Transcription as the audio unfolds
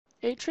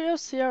Atrio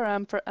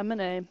CRM for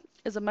M&A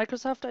is a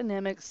Microsoft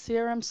Dynamics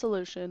CRM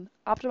solution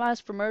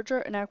optimized for merger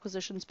and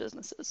acquisitions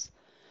businesses.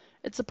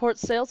 It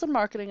supports sales and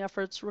marketing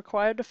efforts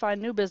required to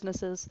find new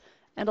businesses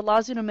and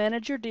allows you to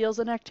manage your deals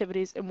and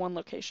activities in one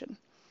location.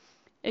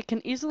 It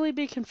can easily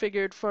be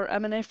configured for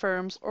M&A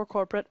firms or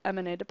corporate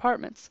M&A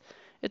departments.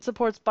 It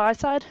supports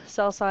buy-side,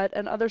 sell-side,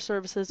 and other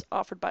services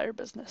offered by your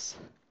business.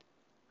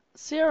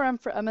 CRM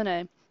for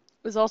M&A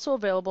is also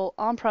available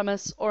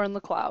on-premise or in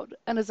the cloud,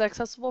 and is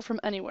accessible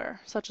from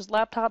anywhere, such as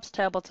laptops,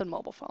 tablets, and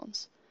mobile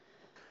phones.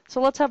 So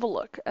let's have a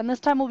look, and this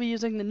time we'll be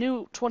using the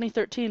new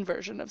 2013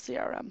 version of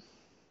CRM.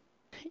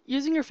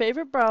 Using your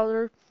favorite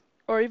browser,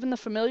 or even the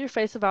familiar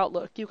face of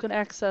Outlook, you can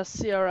access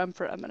CRM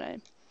for M&A.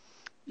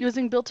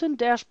 Using built-in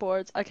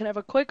dashboards, I can have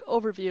a quick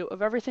overview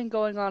of everything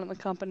going on in the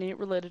company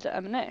related to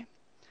M&A.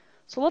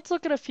 So let's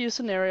look at a few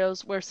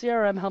scenarios where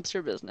CRM helps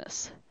your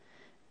business.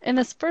 In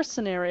this first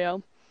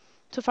scenario,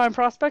 to find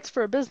prospects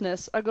for a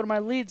business, I go to my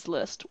leads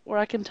list, where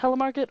I can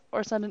telemarket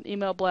or send an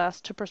email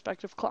blast to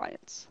prospective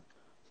clients.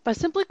 By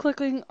simply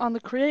clicking on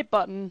the Create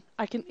button,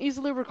 I can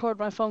easily record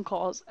my phone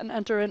calls and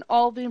enter in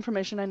all the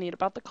information I need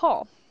about the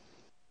call.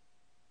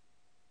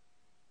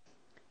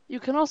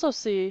 You can also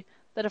see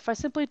that if I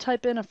simply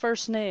type in a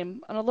first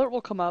name, an alert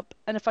will come up,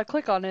 and if I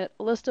click on it,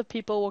 a list of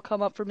people will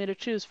come up for me to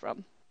choose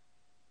from.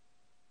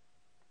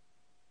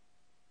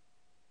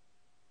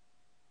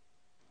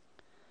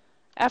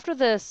 After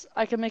this,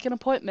 I can make an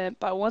appointment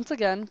by once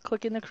again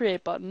clicking the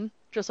Create button,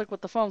 just like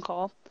with the phone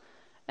call,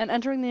 and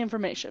entering the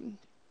information.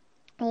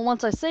 And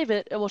once I save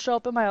it, it will show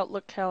up in my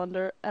Outlook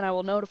calendar, and I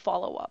will know to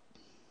follow up.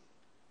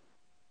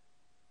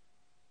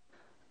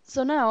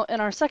 So now,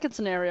 in our second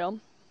scenario,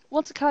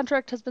 once a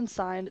contract has been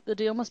signed, the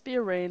deal must be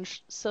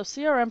arranged, so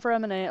CRM for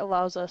M&A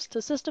allows us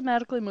to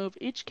systematically move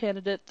each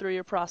candidate through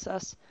your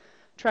process,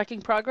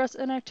 tracking progress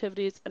and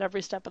activities at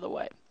every step of the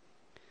way.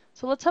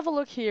 So let's have a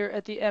look here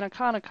at the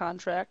Anaconda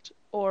contract,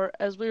 or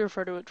as we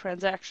refer to it,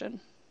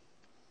 transaction.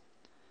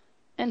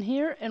 And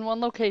here, in one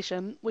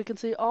location, we can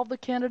see all the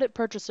candidate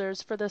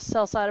purchasers for this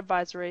sell-side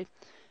advisory,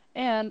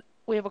 and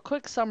we have a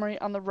quick summary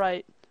on the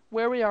right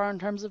where we are in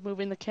terms of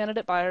moving the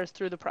candidate buyers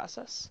through the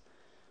process.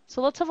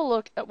 So let's have a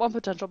look at one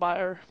potential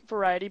buyer,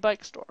 Variety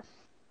Bike Store.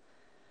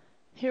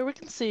 Here we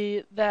can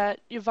see that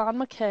Yvonne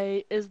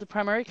McKay is the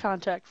primary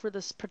contact for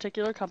this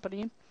particular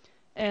company,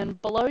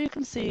 and below you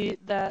can see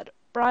that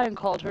Brian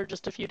called her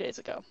just a few days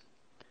ago.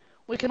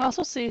 We can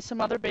also see some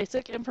other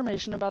basic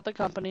information about the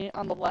company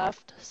on the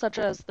left, such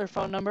as their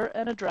phone number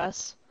and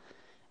address,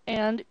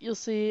 and you'll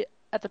see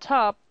at the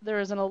top there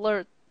is an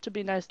alert to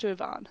be nice to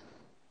Yvonne.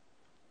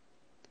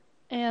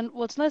 And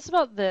what's nice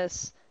about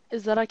this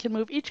is that I can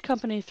move each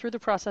company through the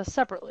process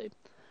separately.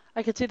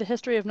 I can see the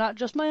history of not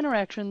just my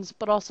interactions,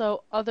 but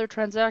also other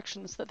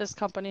transactions that this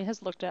company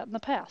has looked at in the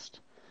past.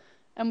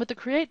 And with the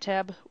Create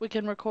tab, we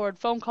can record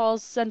phone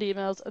calls, send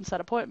emails, and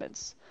set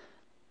appointments.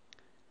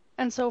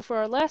 And so for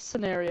our last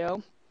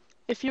scenario,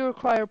 if you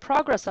require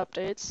progress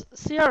updates,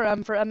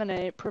 CRM for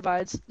M&A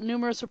provides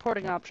numerous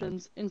reporting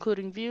options,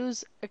 including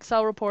views,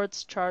 Excel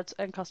reports, charts,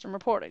 and custom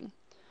reporting.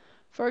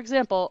 For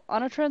example,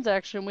 on a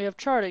transaction, we have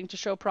charting to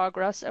show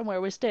progress and where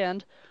we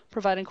stand,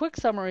 providing quick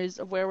summaries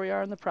of where we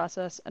are in the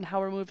process and how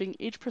we're moving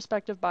each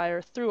prospective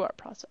buyer through our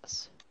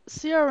process.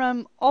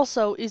 CRM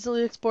also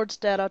easily exports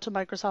data to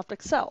Microsoft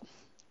Excel.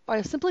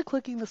 By simply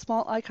clicking the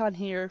small icon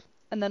here,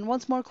 and then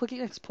once more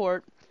clicking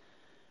Export,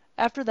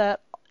 after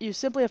that, you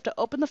simply have to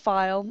open the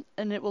file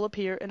and it will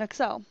appear in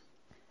Excel.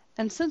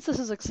 And since this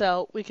is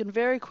Excel, we can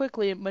very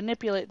quickly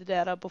manipulate the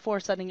data before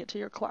sending it to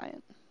your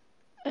client.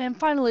 And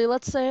finally,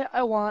 let's say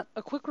I want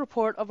a quick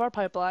report of our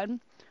pipeline.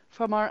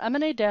 From our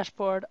M&A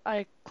dashboard,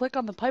 I click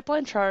on the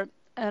pipeline chart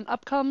and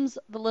up comes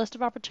the list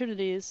of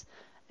opportunities,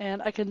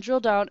 and I can drill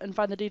down and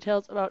find the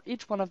details about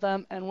each one of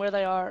them and where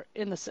they are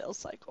in the sales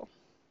cycle.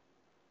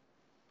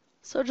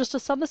 So just to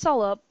sum this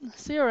all up,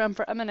 CRM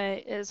for M&A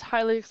is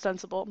highly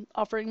extensible,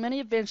 offering many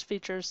advanced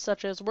features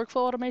such as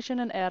workflow automation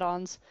and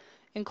add-ons,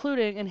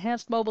 including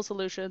enhanced mobile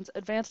solutions,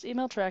 advanced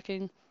email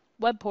tracking,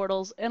 web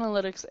portals,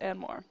 analytics, and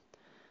more.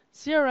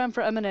 CRM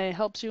for M&A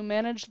helps you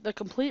manage the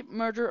complete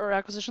merger or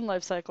acquisition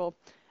lifecycle,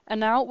 and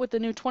now with the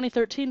new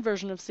 2013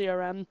 version of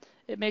CRM,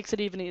 it makes it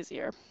even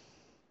easier.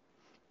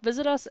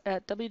 Visit us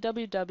at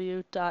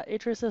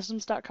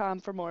www.atriosystems.com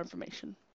for more information.